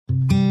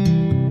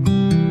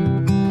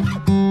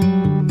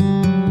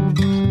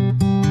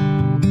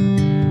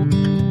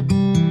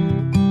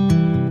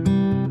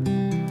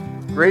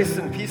Grace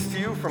and peace to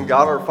you from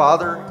God our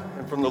Father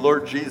and from the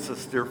Lord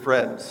Jesus, dear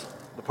friends.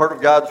 The part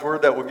of God's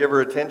Word that we'll give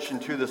our attention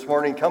to this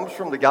morning comes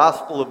from the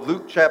Gospel of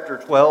Luke chapter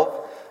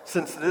 12.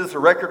 Since it is a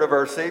record of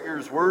our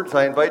Savior's words,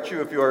 I invite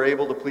you, if you are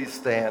able, to please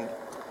stand.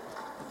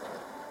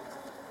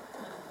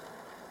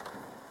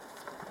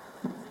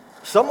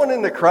 Someone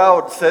in the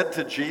crowd said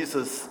to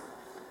Jesus,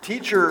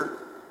 "Teacher,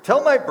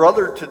 tell my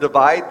brother to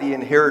divide the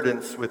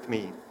inheritance with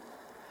me."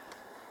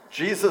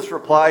 Jesus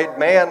replied,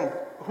 "Man,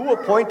 who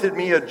appointed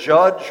me a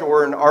judge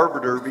or an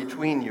arbiter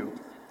between you?"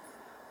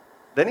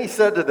 Then he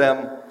said to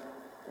them,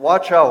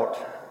 "Watch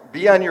out,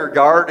 be on your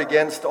guard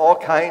against all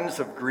kinds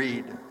of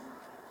greed.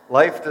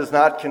 Life does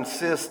not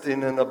consist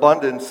in an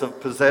abundance of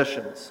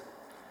possessions."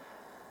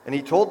 And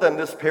he told them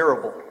this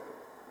parable.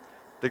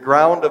 The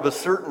ground of a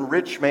certain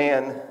rich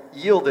man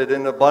yielded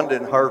an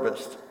abundant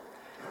harvest.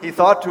 He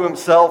thought to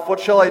himself, "What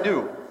shall I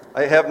do?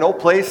 I have no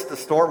place to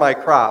store my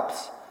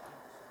crops."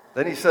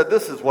 Then he said,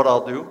 "This is what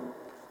I'll do.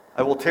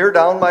 I will tear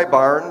down my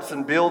barns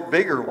and build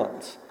bigger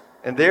ones,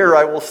 and there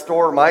I will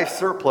store my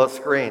surplus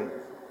grain.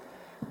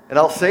 And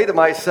I'll say to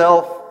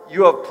myself,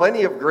 you have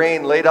plenty of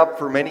grain laid up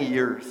for many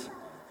years.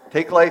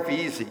 Take life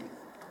easy,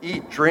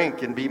 eat,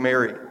 drink, and be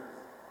merry."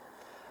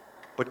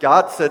 But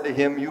God said to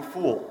him, "You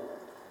fool,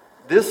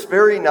 this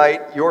very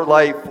night your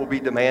life will be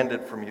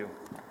demanded from you.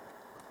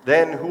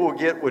 Then who will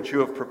get what you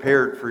have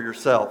prepared for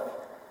yourself?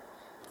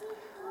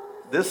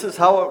 This is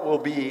how it will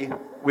be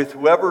with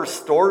whoever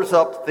stores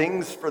up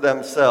things for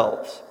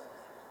themselves,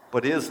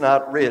 but is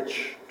not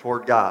rich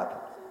toward God."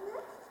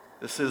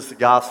 This is the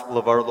gospel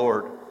of our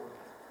Lord.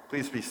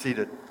 Please be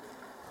seated.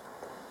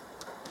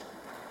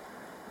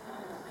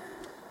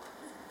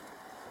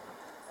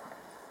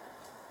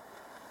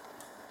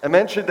 I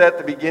mentioned at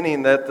the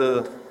beginning that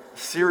the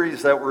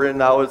series that we're in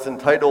now is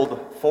entitled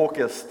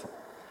Focused.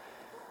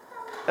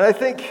 And I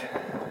think,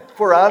 if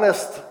we're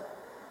honest,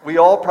 we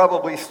all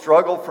probably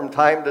struggle from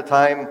time to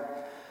time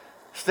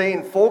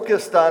staying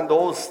focused on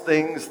those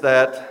things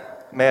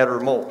that matter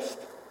most.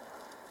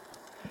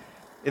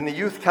 In the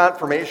youth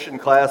confirmation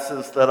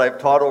classes that I've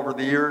taught over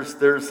the years,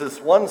 there's this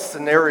one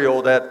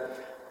scenario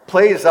that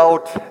plays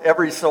out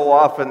every so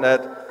often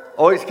that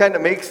always kind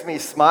of makes me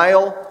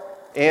smile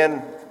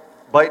and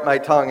bite my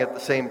tongue at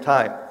the same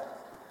time.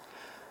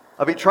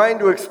 I'll be trying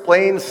to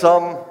explain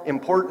some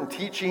important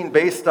teaching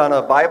based on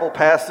a Bible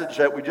passage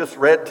that we just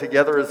read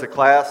together as a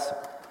class.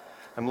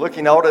 I'm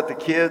looking out at the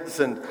kids,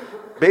 and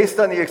based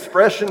on the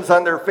expressions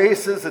on their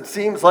faces, it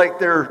seems like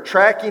they're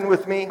tracking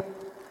with me.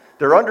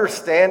 They're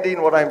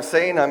understanding what I'm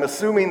saying. I'm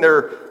assuming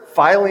they're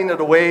filing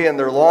it away in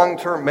their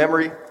long-term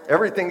memory.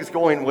 Everything's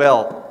going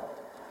well.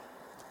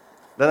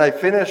 Then I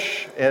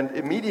finish, and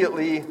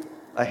immediately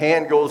a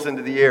hand goes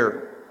into the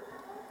air.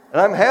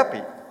 And I'm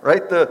happy,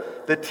 right?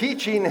 The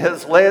teaching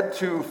has led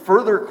to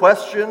further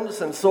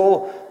questions, and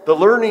so the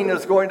learning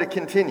is going to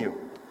continue.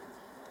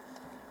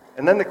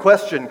 And then the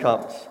question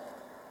comes,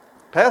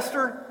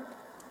 "Pastor,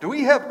 do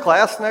we have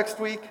class next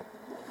week?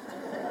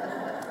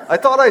 I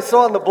thought I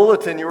saw in the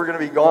bulletin you were going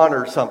to be gone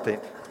or something."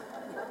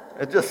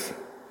 It just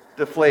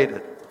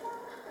deflated.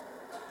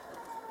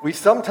 We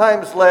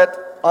sometimes let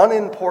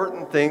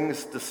unimportant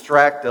things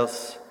distract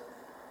us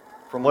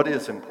from what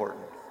is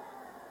important.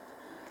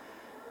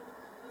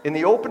 In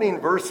the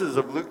opening verses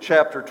of Luke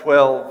chapter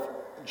 12,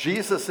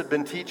 Jesus had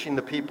been teaching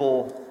the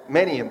people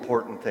many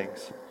important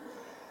things.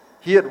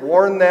 He had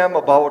warned them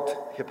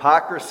about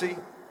hypocrisy.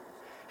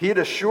 He had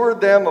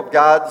assured them of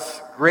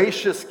God's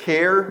gracious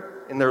care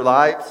in their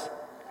lives.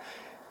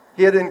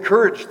 He had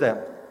encouraged them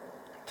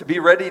to be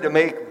ready to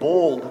make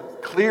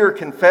bold, clear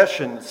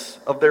confessions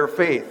of their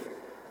faith.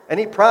 And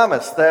he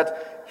promised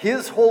that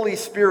his Holy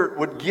Spirit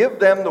would give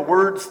them the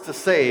words to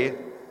say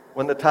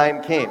when the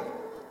time came.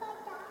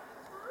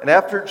 And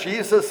after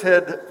Jesus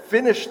had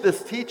finished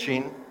this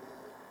teaching,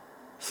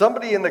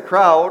 somebody in the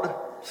crowd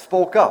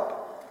spoke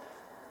up.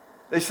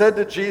 They said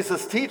to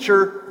Jesus,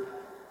 "Teacher,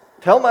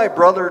 tell my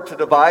brother to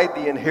divide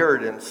the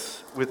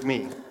inheritance with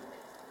me."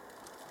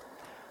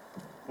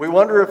 We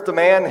wonder if the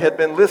man had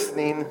been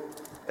listening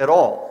at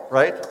all,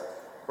 right?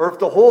 Or if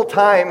the whole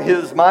time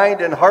his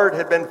mind and heart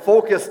had been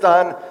focused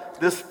on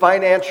this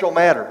financial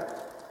matter.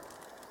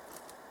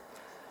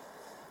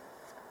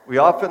 We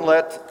often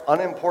let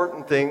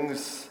unimportant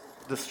things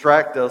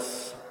distract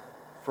us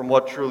from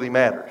what truly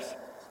matters.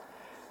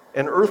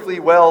 And earthly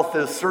wealth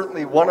is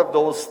certainly one of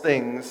those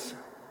things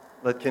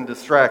that can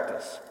distract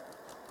us.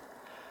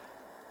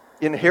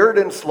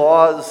 Inheritance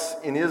laws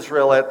in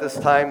Israel at this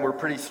time were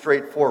pretty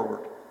straightforward.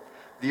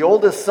 The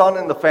oldest son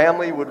in the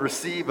family would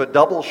receive a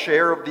double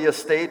share of the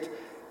estate,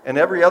 and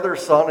every other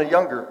son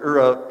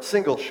a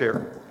single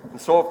share.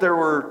 And so if there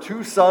were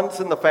two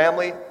sons in the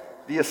family,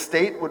 the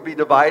estate would be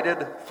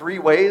divided 3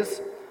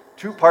 ways.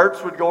 2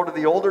 parts would go to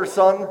the older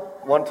son,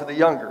 1 to the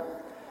younger.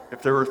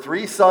 If there were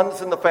 3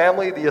 sons in the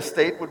family, the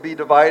estate would be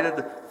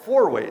divided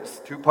 4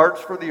 ways. 2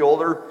 parts for the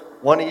older,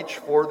 1 each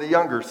for the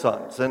younger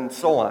sons, and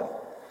so on.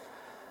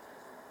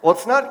 Well,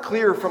 it's not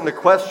clear from the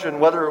question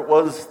whether it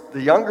was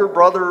the younger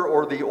brother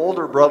or the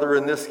older brother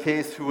in this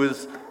case who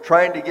was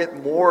trying to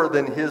get more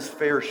than his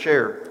fair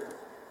share.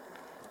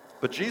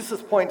 But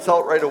Jesus points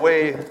out right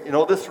away,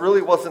 this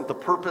really wasn't the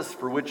purpose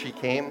for which he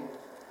came,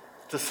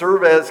 to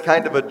serve as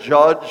kind of a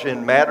judge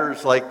in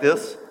matters like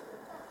this.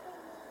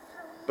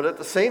 But at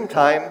the same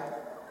time,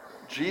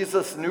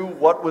 Jesus knew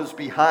what was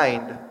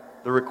behind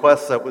the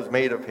request that was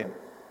made of him.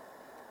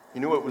 He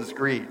knew it was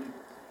greed.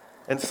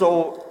 And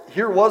so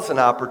here was an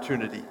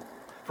opportunity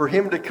for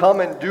him to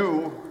come and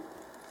do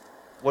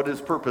what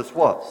his purpose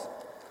was,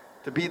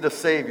 to be the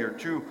Savior,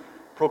 to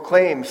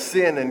proclaim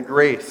sin and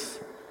grace,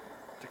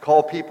 to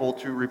call people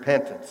to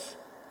repentance.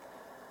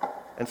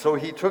 And so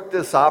he took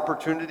this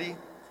opportunity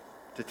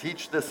to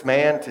teach this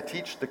man, to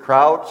teach the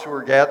crowds who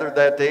were gathered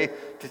that day,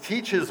 to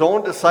teach his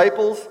own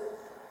disciples,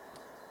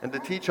 and to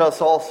teach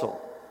us also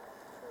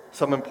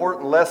some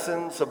important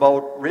lessons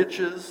about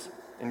riches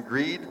and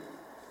greed,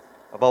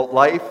 about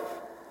life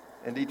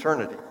and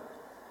eternity.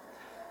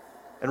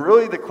 And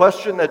really the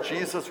question that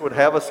Jesus would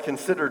have us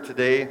consider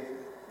today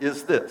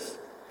is this: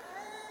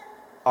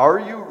 are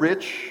you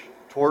rich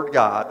toward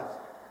God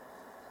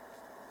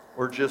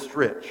or just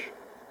rich?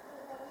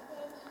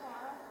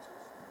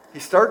 He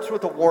starts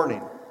with a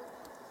warning.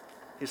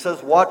 He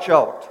says, watch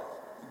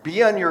out.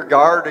 Be on your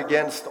guard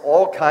against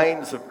all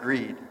kinds of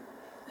greed.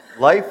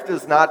 Life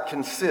does not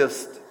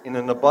consist in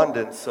an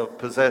abundance of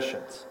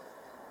possessions.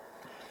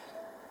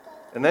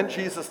 And then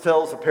Jesus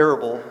tells a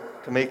parable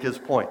to make his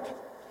point.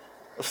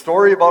 A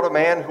story about a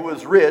man who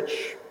was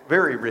rich,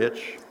 very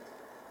rich,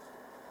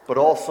 but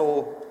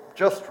also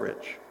just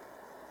rich.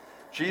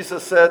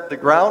 Jesus said, the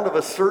ground of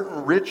a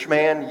certain rich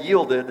man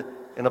yielded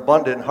an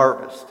abundant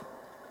harvest.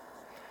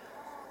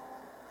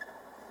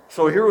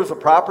 So here was a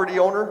property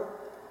owner,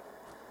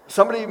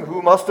 somebody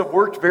who must have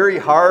worked very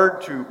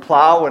hard to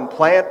plow and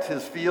plant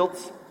his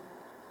fields,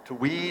 to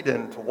weed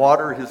and to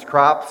water his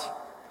crops.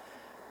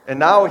 And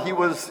now he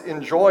was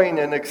enjoying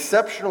an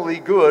exceptionally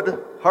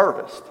good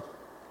harvest.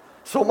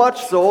 So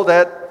much so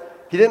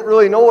that he didn't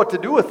really know what to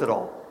do with it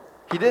all.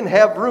 He didn't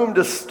have room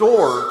to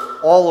store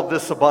all of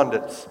this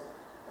abundance.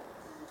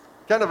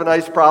 Kind of a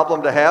nice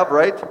problem to have,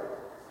 right?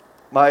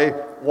 My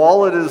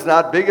wallet is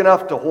not big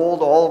enough to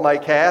hold all of my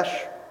cash,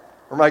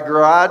 or my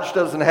garage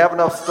doesn't have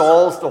enough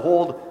stalls to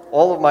hold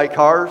all of my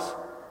cars.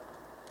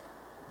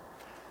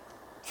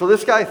 So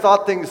this guy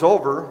thought things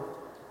over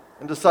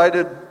and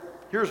decided,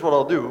 here's what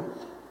I'll do.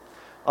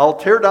 I'll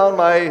tear down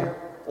my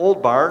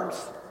old barns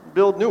and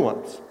build new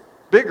ones,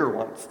 bigger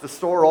ones, to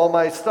store all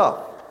my stuff.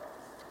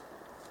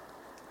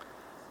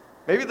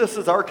 Maybe this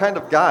is our kind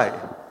of guy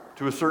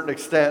to a certain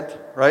extent,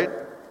 right?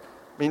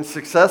 I mean,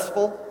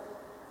 successful,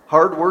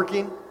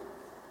 hardworking,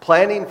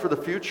 planning for the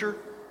future.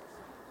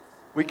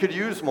 We could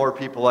use more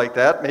people like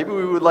that. Maybe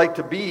we would like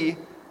to be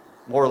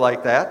more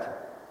like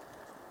that.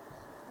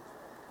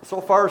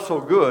 So far, so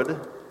good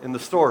in the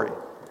story.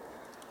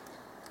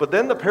 But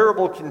then the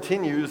parable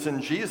continues,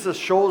 and Jesus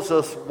shows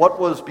us what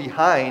was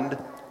behind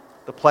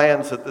the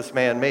plans that this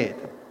man made.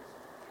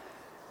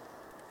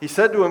 He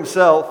said to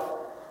himself,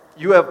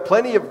 you have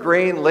plenty of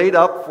grain laid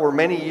up for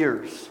many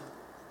years.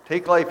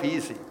 Take life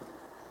easy.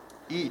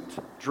 Eat,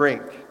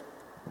 drink,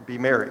 be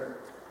merry.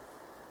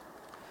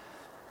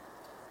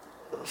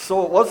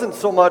 So it wasn't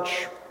so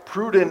much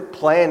prudent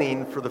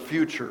planning for the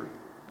future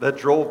that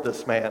drove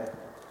this man,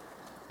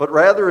 but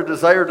rather a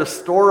desire to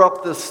store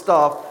up this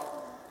stuff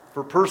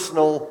for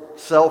personal,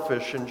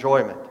 selfish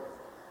enjoyment.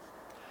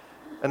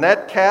 And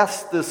that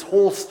cast this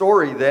whole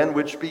story then,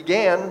 which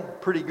began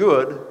pretty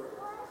good,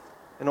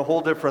 in a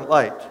whole different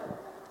light.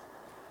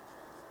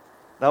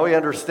 Now we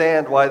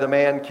understand why the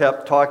man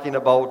kept talking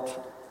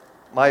about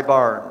my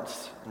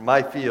barns,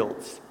 my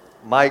fields,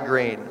 my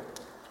grain,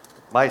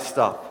 my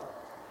stuff.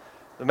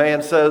 The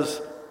man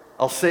says,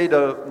 I'll say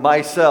to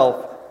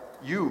myself,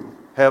 you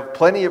have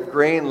plenty of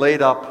grain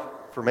laid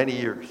up for many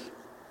years.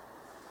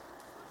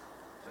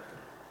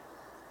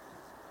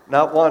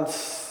 Not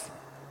once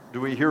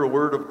do we hear a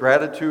word of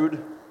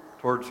gratitude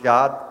towards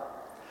God.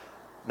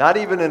 Not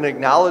even an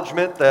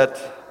acknowledgement that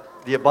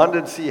the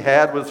abundance he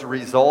had was a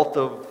result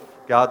of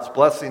God's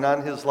blessing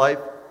on his life.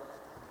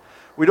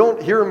 We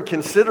don't hear him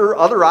consider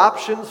other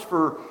options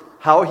for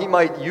how he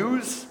might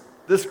use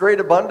this great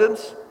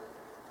abundance.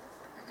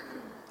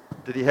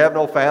 Did he have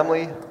no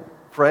family,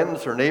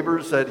 friends, or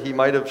neighbors that he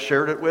might have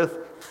shared it with?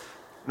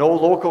 No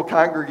local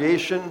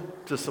congregation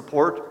to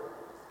support?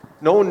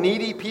 No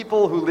needy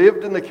people who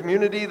lived in the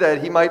community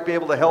that he might be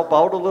able to help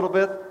out a little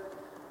bit?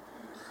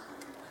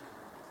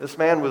 This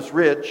man was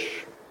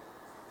rich,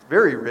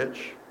 very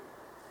rich,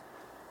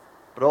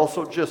 but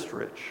also just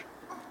rich,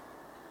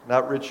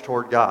 not rich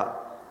toward God.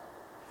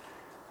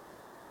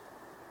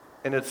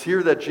 And it's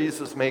here that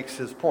Jesus makes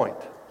his point.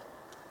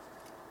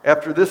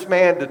 After this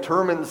man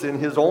determines in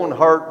his own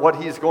heart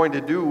what he's going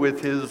to do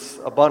with his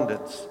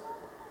abundance,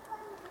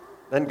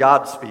 then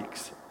God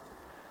speaks.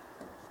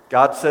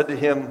 God said to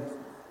him,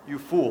 you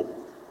fool,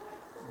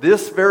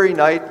 this very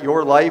night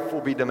your life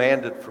will be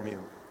demanded from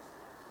you.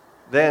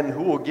 Then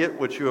who will get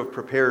what you have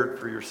prepared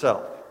for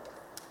yourself?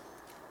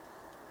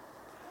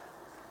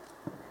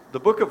 The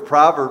book of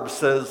Proverbs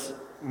says,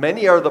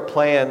 many are the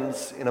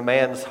plans in a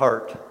man's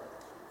heart,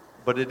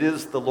 but it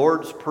is the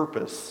Lord's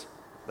purpose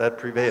that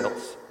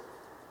prevails.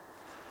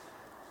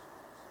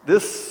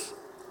 This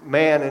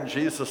man in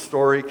Jesus'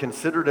 story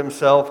considered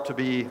himself to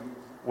be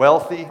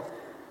wealthy,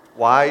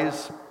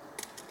 wise,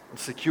 and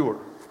secure.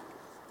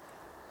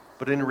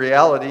 But in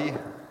reality,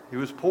 he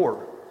was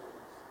poor,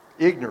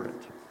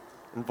 ignorant,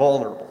 and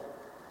vulnerable.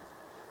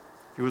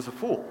 He was a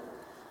fool.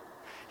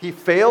 He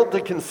failed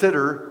to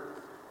consider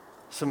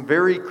some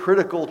very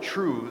critical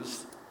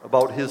truths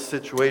about his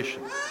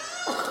situation.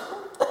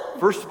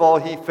 First of all,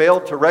 he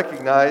failed to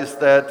recognize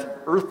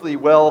that earthly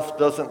wealth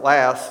doesn't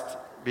last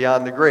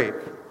beyond the grave.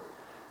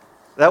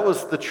 That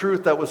was the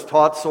truth that was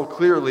taught so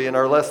clearly in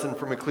our lesson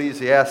from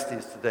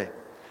Ecclesiastes today,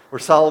 where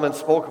Solomon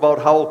spoke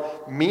about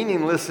how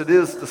meaningless it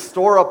is to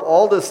store up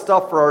all this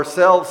stuff for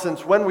ourselves,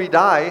 since when we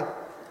die,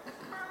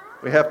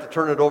 we have to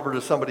turn it over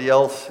to somebody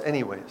else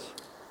anyways.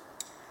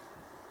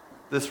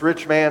 This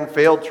rich man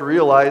failed to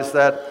realize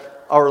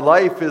that our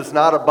life is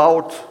not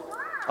about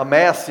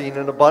amassing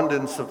an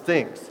abundance of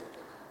things.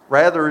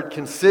 Rather, it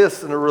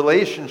consists in a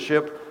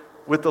relationship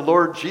with the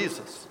Lord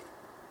Jesus.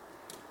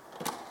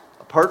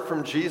 Apart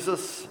from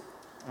Jesus,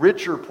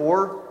 rich or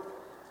poor,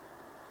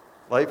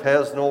 life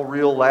has no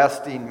real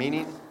lasting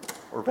meaning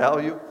or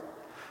value.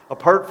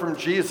 Apart from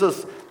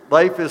Jesus,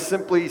 life is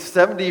simply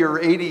 70 or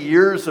 80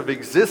 years of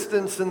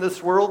existence in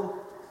this world,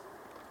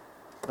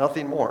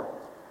 nothing more.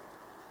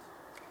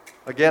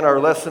 Again, our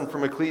lesson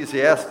from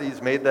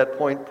Ecclesiastes made that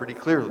point pretty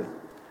clearly. It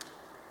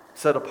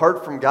said,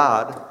 apart from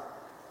God,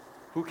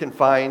 who can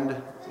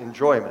find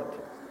enjoyment?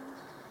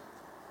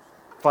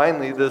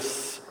 Finally,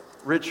 this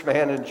rich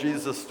man in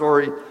Jesus'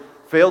 story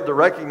failed to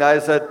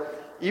recognize that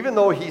even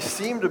though he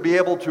seemed to be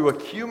able to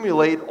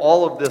accumulate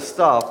all of this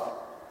stuff,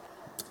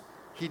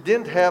 he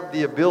didn't have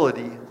the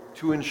ability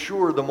to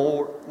ensure the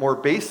more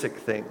basic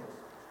thing,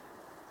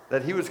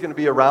 that he was going to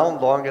be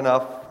around long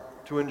enough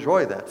to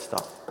enjoy that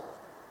stuff.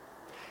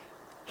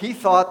 He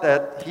thought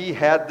that he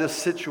had this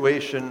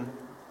situation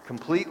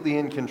completely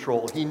in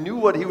control. He knew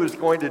what he was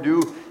going to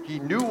do. He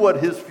knew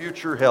what his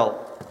future held.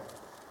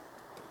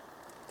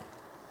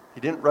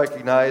 He didn't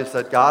recognize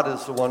that God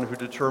is the one who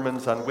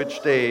determines on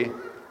which day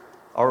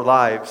our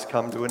lives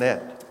come to an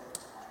end.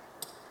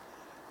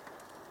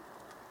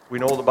 We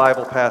know the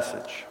Bible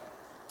passage.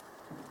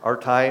 Our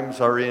times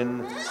are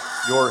in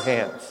your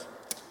hands.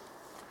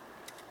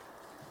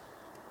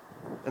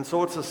 And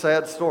so it's a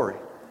sad story.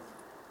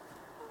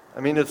 I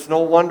mean, it's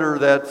no wonder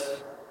that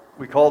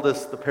we call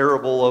this the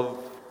parable of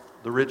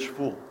the rich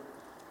fool.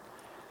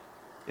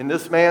 In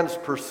this man's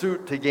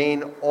pursuit to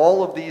gain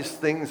all of these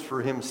things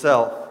for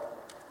himself,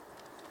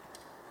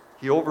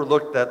 he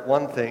overlooked that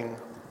one thing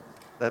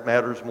that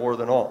matters more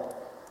than all,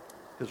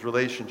 his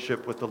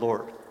relationship with the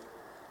Lord.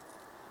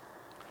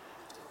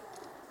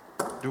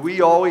 Do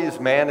we always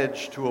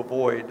manage to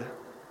avoid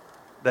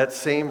that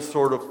same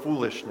sort of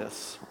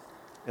foolishness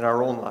in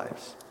our own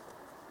lives?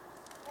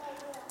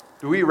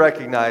 Do we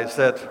recognize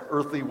that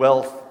earthly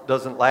wealth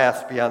doesn't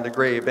last beyond the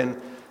grave?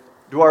 And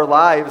do our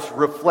lives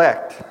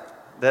reflect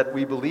that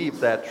we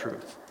believe that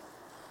truth?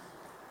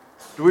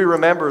 Do we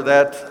remember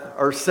that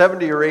our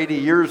 70 or 80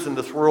 years in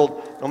this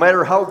world, no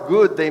matter how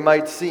good they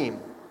might seem,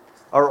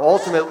 are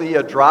ultimately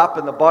a drop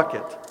in the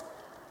bucket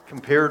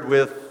compared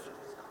with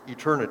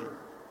eternity?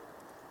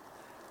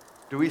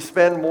 Do we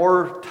spend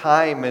more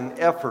time and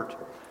effort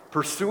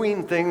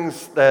pursuing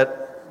things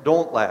that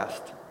don't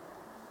last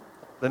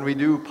than we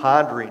do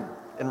pondering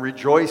and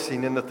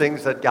rejoicing in the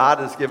things that God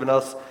has given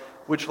us,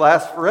 which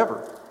last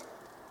forever?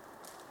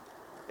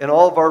 In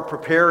all of our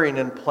preparing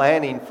and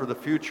planning for the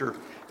future,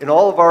 in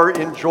all of our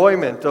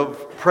enjoyment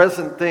of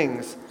present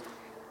things,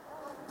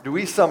 do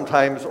we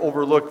sometimes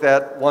overlook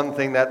that one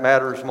thing that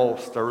matters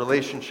most, our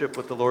relationship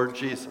with the Lord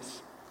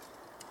Jesus?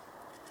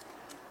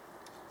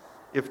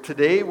 If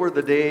today were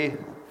the day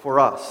for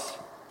us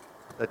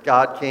that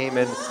God came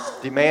and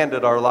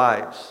demanded our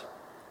lives,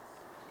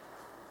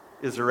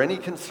 is there any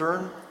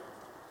concern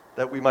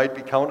that we might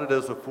be counted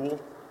as a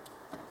fool?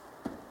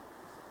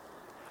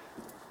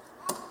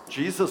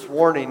 Jesus'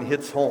 warning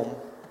hits home.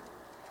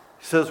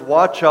 He says,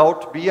 watch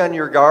out, be on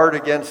your guard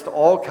against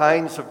all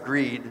kinds of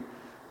greed.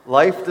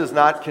 Life does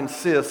not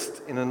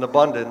consist in an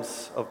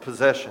abundance of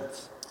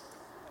possessions.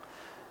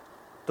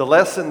 The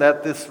lesson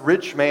that this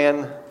rich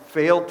man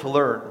failed to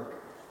learn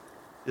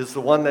is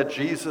the one that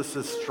Jesus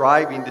is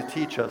striving to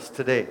teach us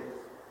today.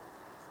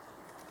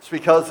 It's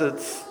because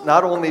it's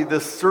not only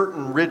this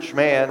certain rich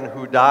man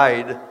who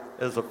died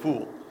as a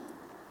fool.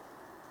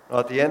 Now,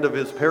 at the end of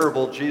his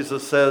parable,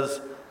 Jesus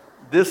says,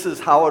 this is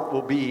how it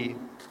will be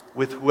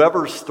with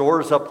whoever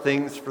stores up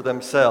things for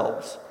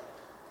themselves,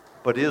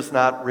 but is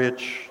not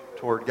rich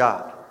toward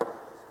God.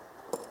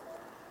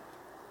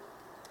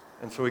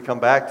 And so we come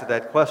back to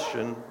that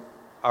question,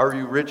 are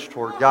you rich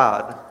toward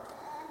God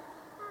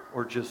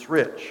or just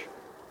rich?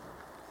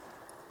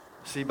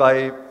 See,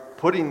 by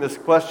putting this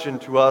question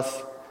to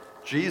us,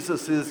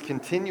 Jesus is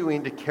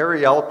continuing to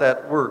carry out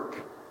that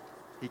work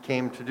he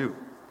came to do.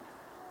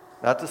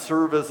 Not to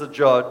serve as a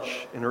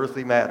judge in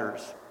earthly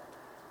matters,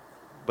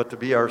 but to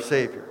be our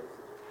Savior.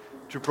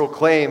 To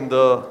proclaim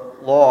the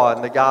law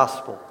and the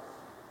gospel.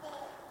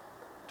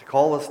 To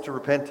call us to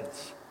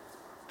repentance,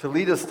 to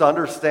lead us to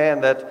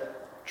understand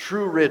that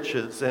true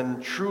riches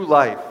and true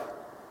life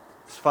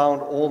is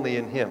found only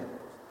in Him,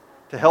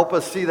 to help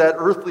us see that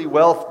earthly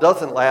wealth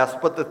doesn't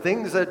last, but the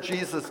things that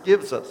Jesus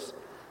gives us,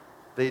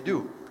 they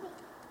do.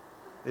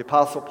 The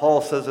Apostle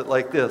Paul says it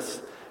like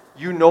this: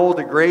 "You know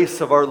the grace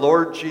of our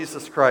Lord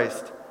Jesus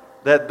Christ,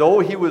 that though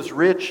He was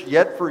rich,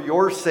 yet for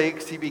your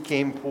sakes He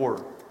became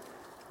poor,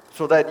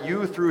 so that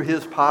you through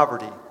His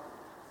poverty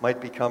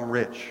might become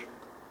rich."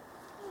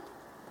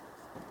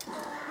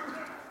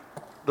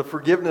 The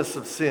forgiveness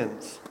of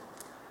sins,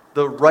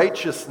 the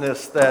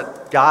righteousness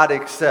that God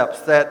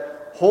accepts,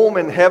 that home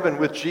in heaven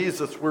with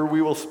Jesus where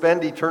we will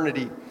spend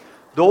eternity,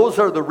 those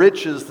are the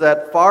riches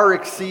that far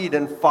exceed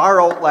and far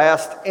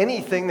outlast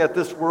anything that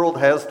this world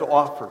has to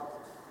offer.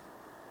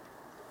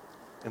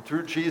 And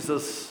through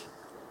Jesus,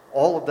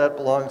 all of that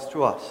belongs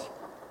to us.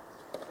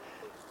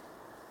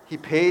 He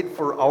paid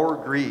for our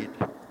greed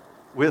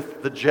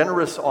with the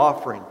generous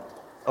offering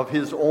of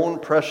His own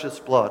precious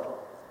blood.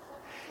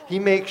 He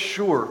makes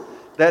sure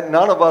that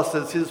none of us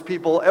as His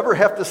people ever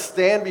have to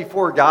stand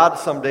before God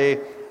someday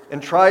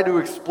and try to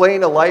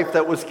explain a life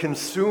that was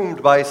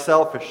consumed by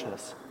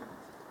selfishness.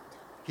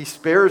 He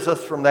spares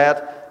us from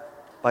that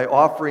by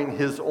offering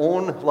His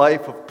own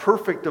life of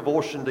perfect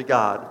devotion to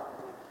God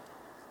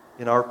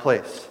in our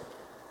place.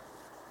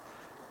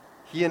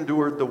 He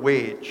endured the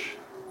wage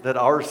that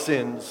our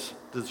sins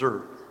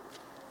deserve,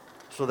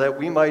 so that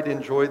we might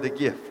enjoy the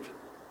gift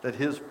that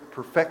His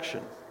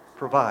perfection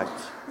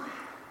provides.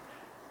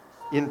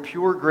 In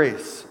pure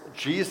grace,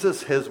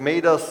 Jesus has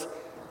made us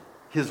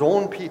His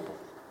own people,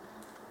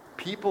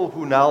 people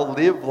who now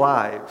live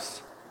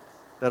lives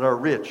that are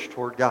rich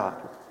toward God.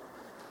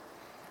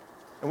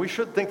 And we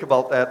should think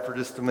about that for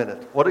just a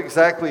minute. What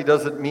exactly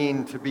does it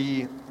mean to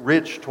be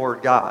rich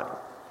toward God?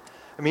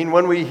 I mean,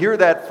 when we hear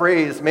that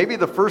phrase, maybe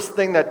the first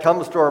thing that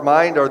comes to our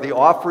mind are the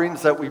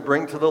offerings that we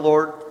bring to the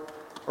Lord,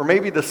 or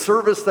maybe the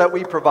service that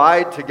we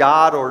provide to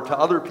God or to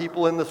other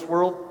people in this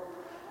world.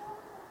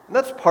 And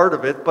that's part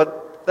of it,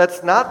 but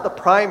that's not the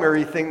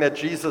primary thing that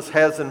Jesus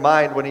has in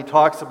mind when He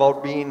talks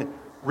about being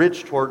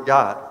rich toward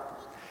God.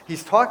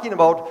 He's talking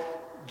about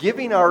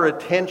giving our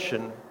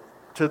attention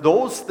to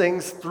those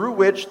things through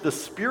which the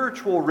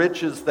spiritual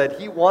riches that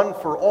He won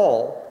for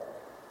all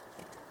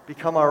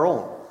become our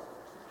own.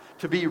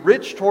 To be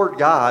rich toward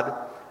God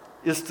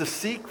is to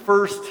seek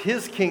first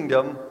His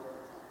kingdom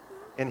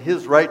and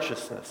His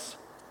righteousness,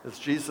 as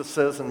Jesus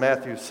says in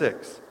Matthew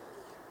 6.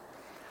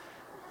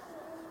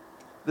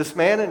 This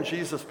man in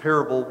Jesus'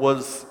 parable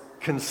was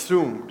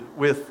consumed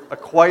with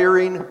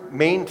acquiring,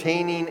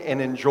 maintaining, and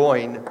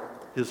enjoying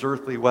his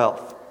earthly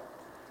wealth.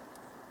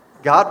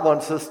 God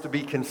wants us to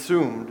be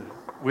consumed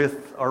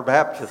with our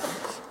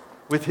baptisms,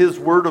 with His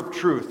word of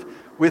truth,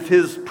 with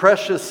His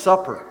precious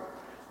supper,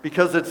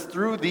 because it's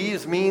through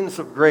these means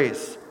of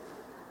grace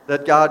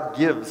that God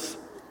gives,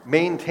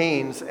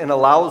 maintains, and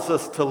allows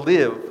us to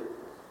live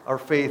our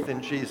faith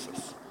in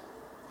Jesus.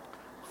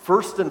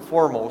 First and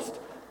foremost,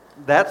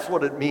 that's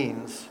what it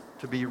means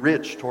to be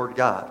rich toward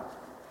God.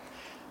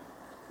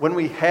 When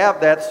we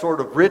have that sort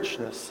of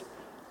richness,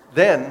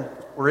 then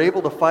we're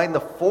able to find the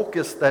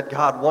focus that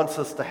God wants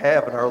us to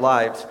have in our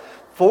lives.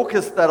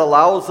 Focus that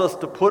allows us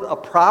to put a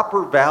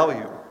proper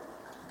value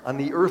on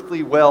the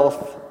earthly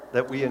wealth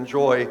that we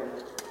enjoy,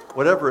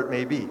 whatever it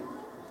may be.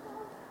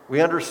 We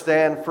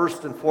understand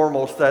first and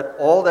foremost that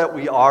all that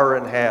we are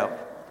and have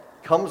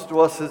comes to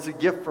us as a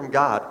gift from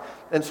God.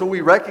 And so we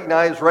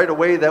recognize right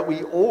away that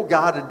we owe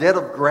God a debt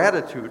of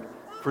gratitude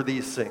for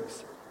these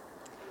things.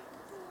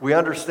 We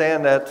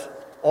understand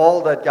that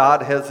all that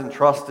God has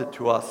entrusted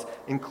to us,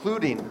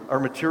 including our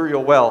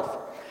material wealth,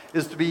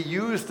 is to be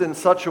used in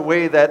such a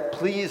way that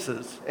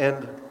pleases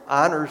and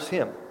honors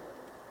Him.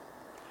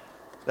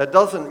 That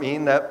doesn't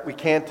mean that we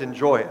can't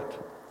enjoy it.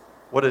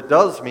 What it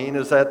does mean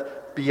is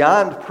that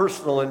beyond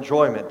personal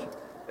enjoyment,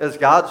 as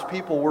God's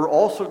people, we're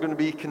also going to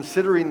be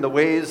considering the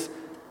ways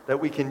that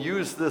we can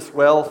use this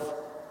wealth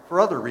for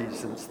other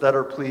reasons that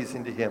are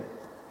pleasing to Him.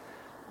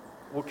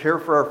 We'll care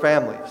for our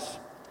families,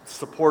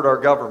 support our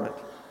government.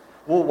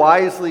 We'll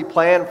wisely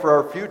plan for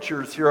our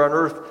futures here on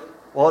earth,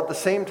 while at the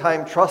same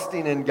time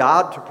trusting in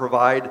God to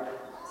provide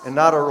and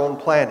not our own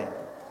planning.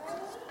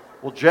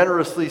 We'll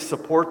generously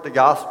support the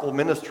gospel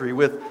ministry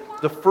with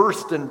the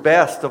first and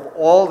best of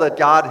all that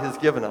God has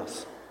given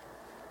us,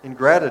 in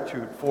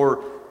gratitude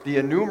for the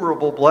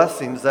innumerable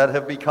blessings that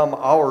have become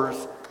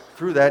ours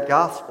through that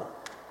gospel.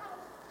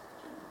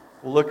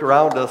 We'll look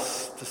around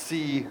us to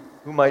see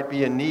who might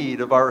be in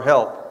need of our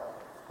help,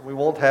 and we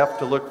won't have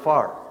to look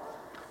far.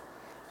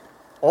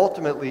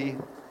 Ultimately,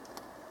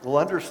 we'll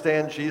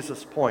understand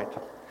Jesus' point,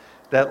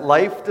 that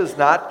life does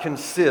not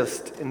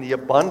consist in the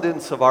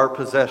abundance of our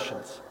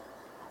possessions,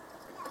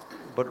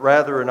 but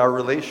rather in our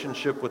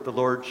relationship with the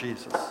Lord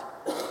Jesus,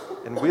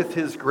 and with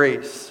His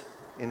grace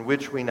in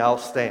which we now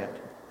stand.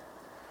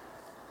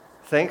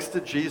 Thanks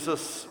to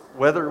Jesus,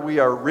 whether we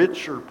are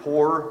rich or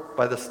poor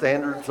by the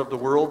standards of the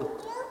world,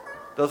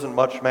 doesn't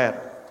much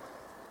matter.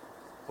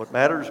 What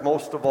matters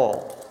most of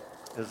all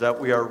is that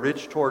we are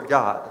rich toward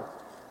God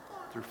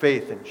through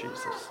faith in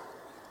Jesus.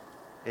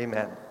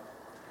 Amen.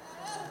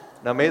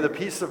 Now may the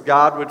peace of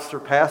God, which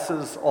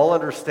surpasses all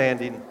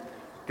understanding,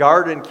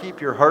 guard and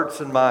keep your hearts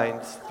and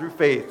minds through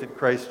faith in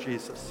Christ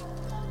Jesus.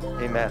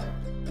 Amen.